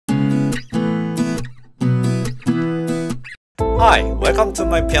Hi, welcome to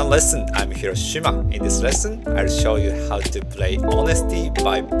my piano lesson. I'm Hiroshima. In this lesson, I'll show you how to play Honesty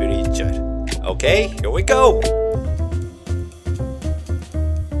by Billy Joel. Okay, here we go!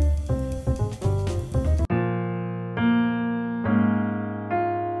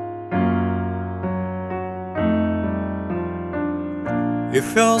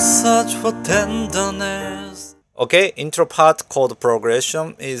 If you search for tenderness. Okay, intro part chord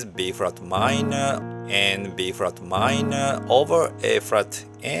progression is B flat minor and B flat minor over A flat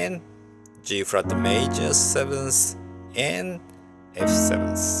and G flat major 7th and F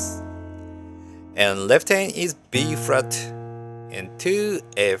 7th. And left hand is B flat and 2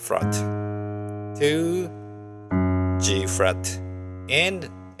 A flat, 2 G flat and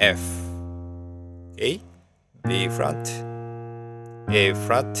F. Okay, B flat, A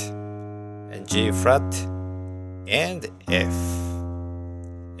flat and G flat and F.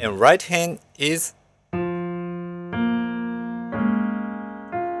 And right hand is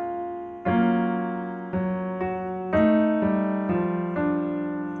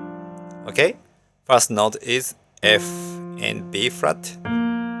okay. First note is F and B flat,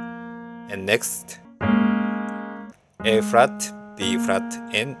 and next A flat, B flat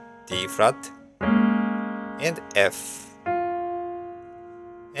and D flat and F.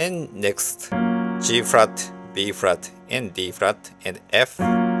 And next G flat, B flat and D flat and F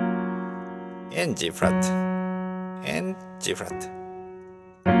and G flat and G flat.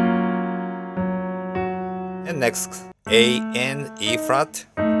 And next A and E flat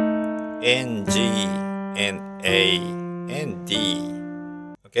and G and A and D.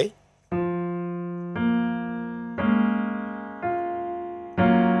 Okay?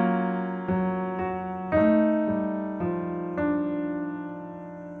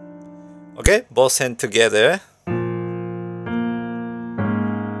 Okay, both hands together.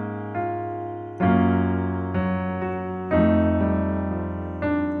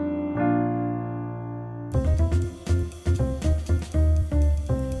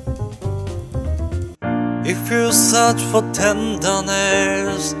 If you search for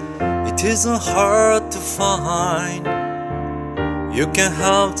tenderness, it isn't hard to find. You can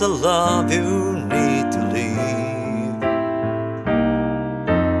have the love you need to live.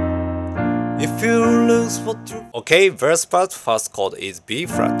 If you look for truth. Okay, verse part, first chord is B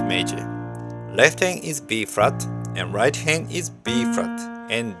flat major. Left hand is B flat and right hand is B flat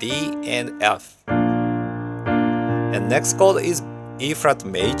and D and F. And next chord is E flat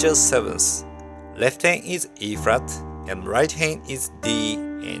major 7th. Left hand is E flat and right hand is D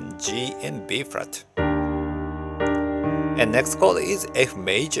and G and B flat. And next chord is F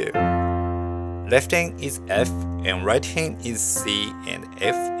major. Left hand is F and right hand is C and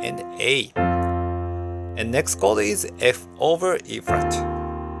F and A. And next chord is F over E flat.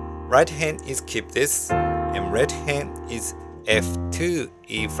 Right hand is keep this and right hand is F2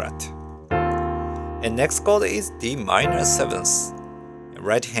 E flat. And next chord is D minor 7th.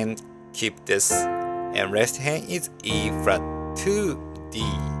 Right hand keep this and left hand is E flat 2 D.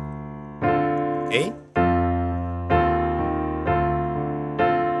 Okay?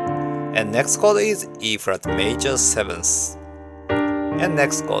 And next chord is E flat major 7th. And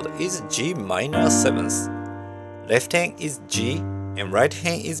next chord is G minor 7th. Left hand is G and right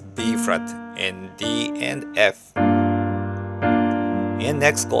hand is B flat and D and F. And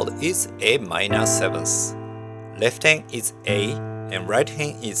next chord is A minor 7th. Left hand is A and right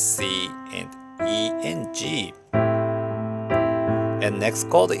hand is C and E and G. And next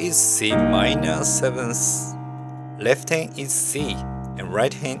chord is C minor 7th. Left hand is C and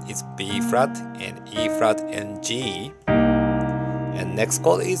right hand is B flat and E flat and G. And next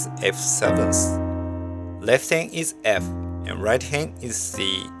chord is F 7th. Left hand is F and right hand is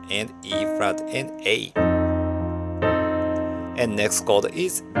C and E flat and A. And next chord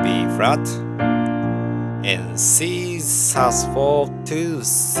is B flat and C sus4 to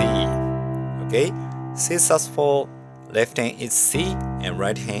C. Okay, C sus4. Left hand is C and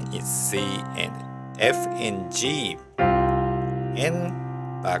right hand is C and F and G. And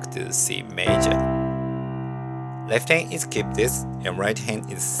back to C major. Left hand is keep this and right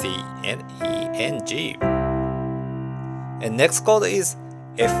hand is C and E and G. And next chord is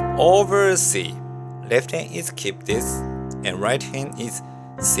F over C. Left hand is keep this and right hand is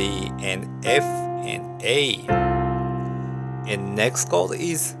C and F and A. And next chord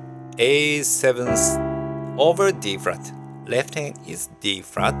is A 7th over D flat. Left hand is D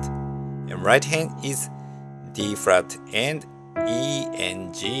flat and right hand is D flat and E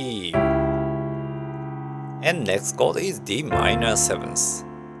and G. And next chord is D minor 7th.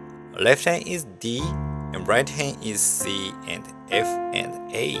 Left hand is D and right hand is C and F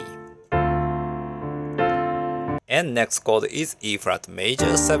and A. And next chord is E flat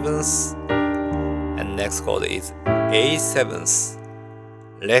major 7th. And next chord is A 7th.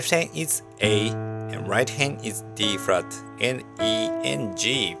 Left hand is A and right hand is D flat and E and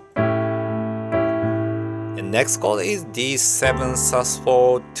G. And next chord is D7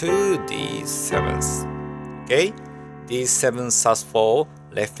 sus4 to D7. Okay, D7 sus4,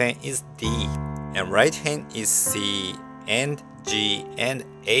 left hand is D and right hand is C and G and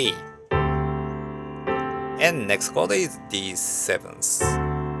A. And next chord is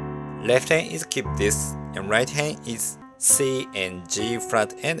D7. Left hand is keep this and right hand is C and G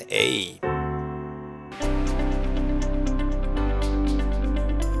flat and A.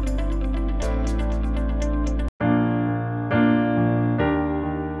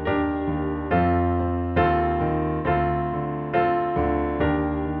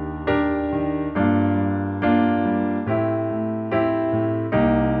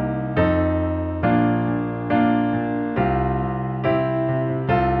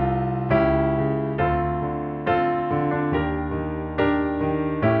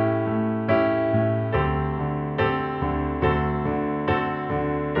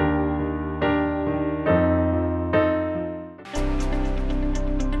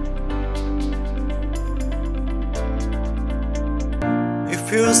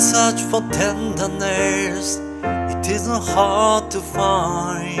 If you search for tenderness, it isn't hard to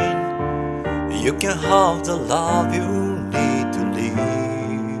find. You can have the love you need to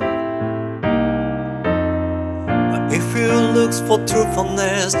live. But if you look for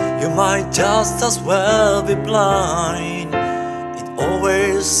truthfulness, you might just as well be blind. It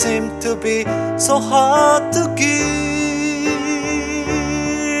always seems to be so hard to give.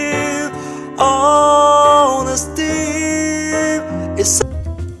 Honesty is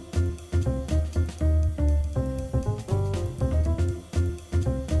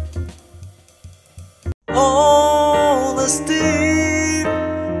Honesty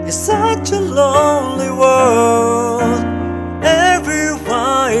is such a lonely world.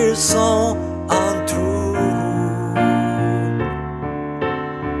 Everyone is so untrue.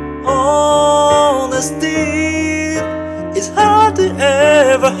 Honesty is hardly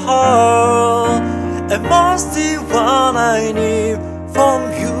ever hard, and mostly what I need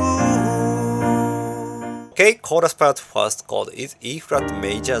from you. Okay, chorus part first chord is E flat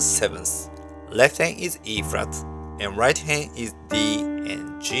major 7th. Left hand is E flat and right hand is D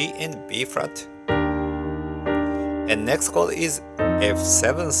and G and B flat. And next chord is F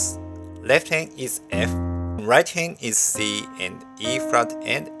 7th. Left hand is F, right hand is C and E flat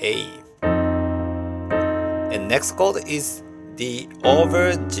and A. And next chord is D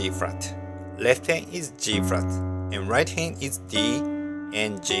over G flat. Left hand is G flat and right hand is D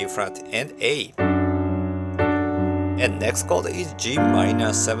and G flat and A. And next chord is G minor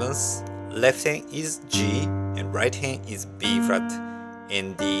 7th. Left hand is G and right hand is B flat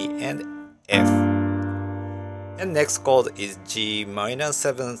and D and F. And next chord is G minor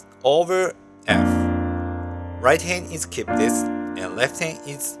 7th over F. Right hand is keep this and left hand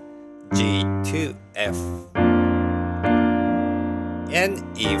is G to F. And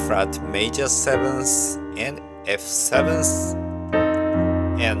E flat major 7th and F 7th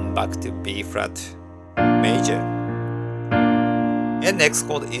and back to B flat major. And next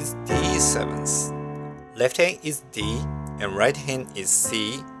chord is D 7th. Left hand is D and right hand is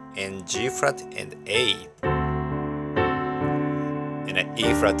C and G flat and A. And an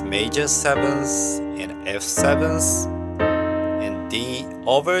E flat major 7th and F 7th and D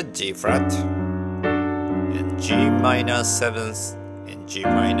over G flat and G minor 7th and G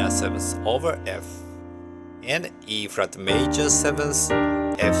minor 7th over F and E flat major 7th,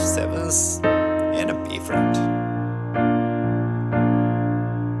 F 7th and a B flat.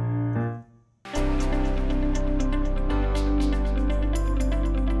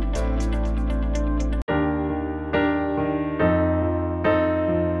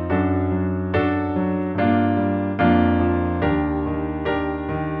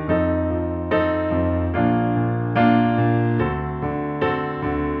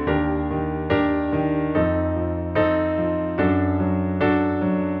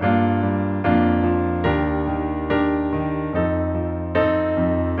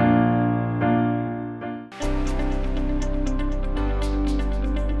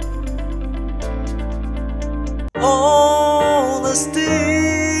 Honesty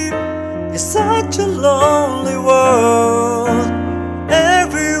is such a lonely world.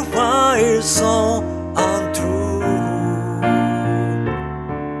 Everyone is so untrue.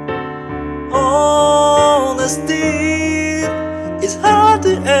 Honesty is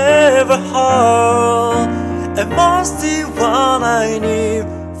hardly ever hard, and mostly what I need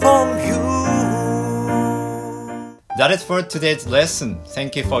from you. That is for today's lesson.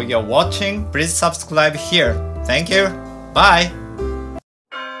 Thank you for your watching. Please subscribe here. Thank you. Bye.